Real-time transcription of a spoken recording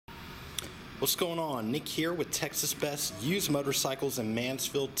What's going on? Nick here with Texas Best Used Motorcycles in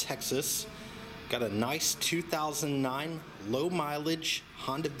Mansfield, Texas. Got a nice 2009 low mileage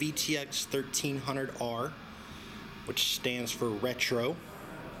Honda VTX1300R, which stands for retro.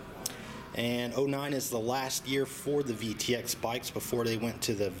 And 09 is the last year for the VTX bikes before they went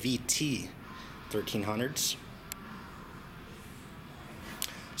to the VT 1300s.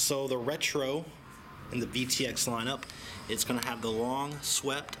 So the retro in the VTX lineup, it's going to have the long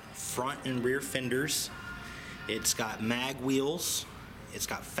swept front and rear fenders. It's got mag wheels. It's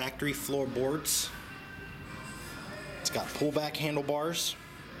got factory floorboards. It's got pullback handlebars.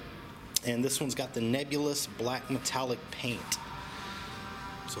 And this one's got the nebulous black metallic paint.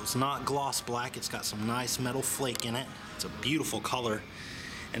 So it's not gloss black, it's got some nice metal flake in it. It's a beautiful color.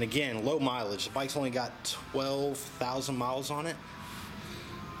 And again, low mileage. The bike's only got 12,000 miles on it.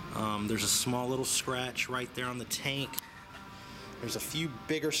 There's a small little scratch right there on the tank. There's a few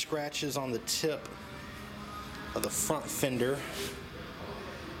bigger scratches on the tip of the front fender.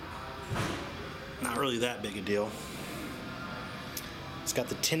 Not really that big a deal. It's got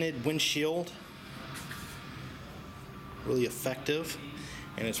the tinted windshield. Really effective.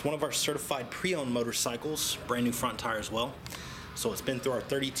 And it's one of our certified pre-owned motorcycles. Brand new front tire as well. So it's been through our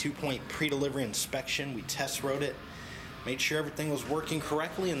 32-point pre-delivery inspection. We test rode it, made sure everything was working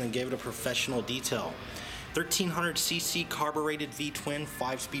correctly, and then gave it a professional detail. 1300cc carbureted V-twin,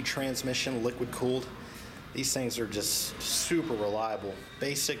 5-speed transmission, liquid cooled. These things are just super reliable.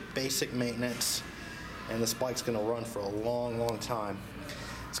 Basic maintenance, and this bike's gonna run for a long time.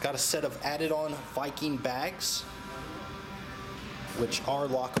 It's got a set of added on Viking bags, which are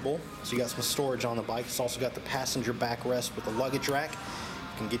lockable, so you got some storage on the bike. It's also got the passenger backrest with the luggage rack.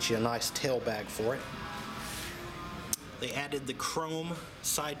 You can get you a nice tail bag for it. They added the chrome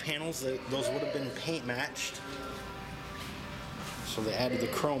side panels. Those would have been paint matched, so they added the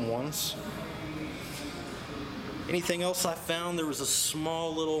chrome ones. Anything else I found, there was a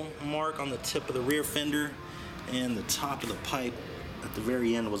small little mark on the tip of the rear fender, and the top of the pipe at the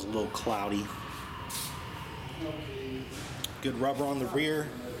very end was a little cloudy. Good rubber on the rear.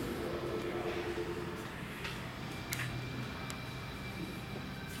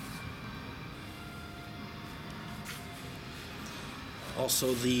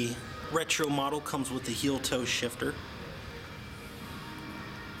 Also, the retro model comes with the heel toe shifter.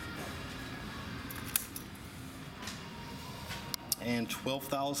 And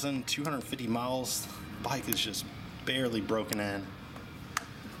 12,250 miles. The bike is just barely broken in.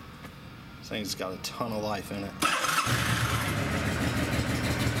 This thing's got a ton of life in it.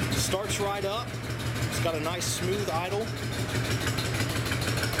 Starts right up. It's got a nice smooth idle.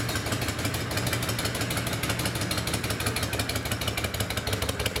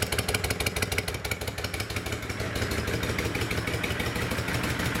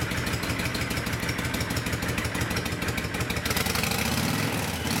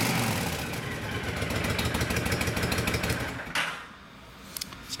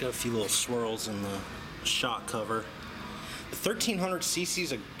 It's got a few little swirls in the shock cover. The 1300cc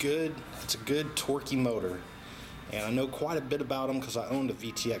is a good torquey motor, and I know quite a bit about them because I owned a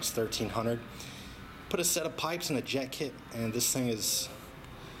VTX 1300. Put a set of pipes in a jet kit, and this thing is,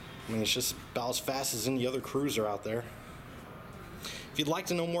 it's just about as fast as any other cruiser out there. If you'd like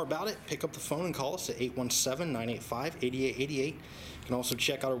to know more about it, pick up the phone and call us at 817-985-8888. You can also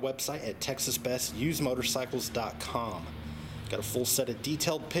check out our website at texasbestusedmotorcycles.com. Got a full set of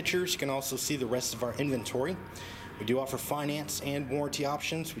detailed pictures. You can also see the rest of our inventory. We do offer finance and warranty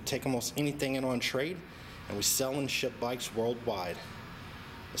options. We take almost anything in on trade, and we sell and ship bikes worldwide.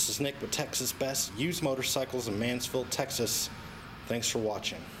 This is Nick with Texas Best Used Motorcycles in Mansfield, Texas. Thanks for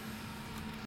watching.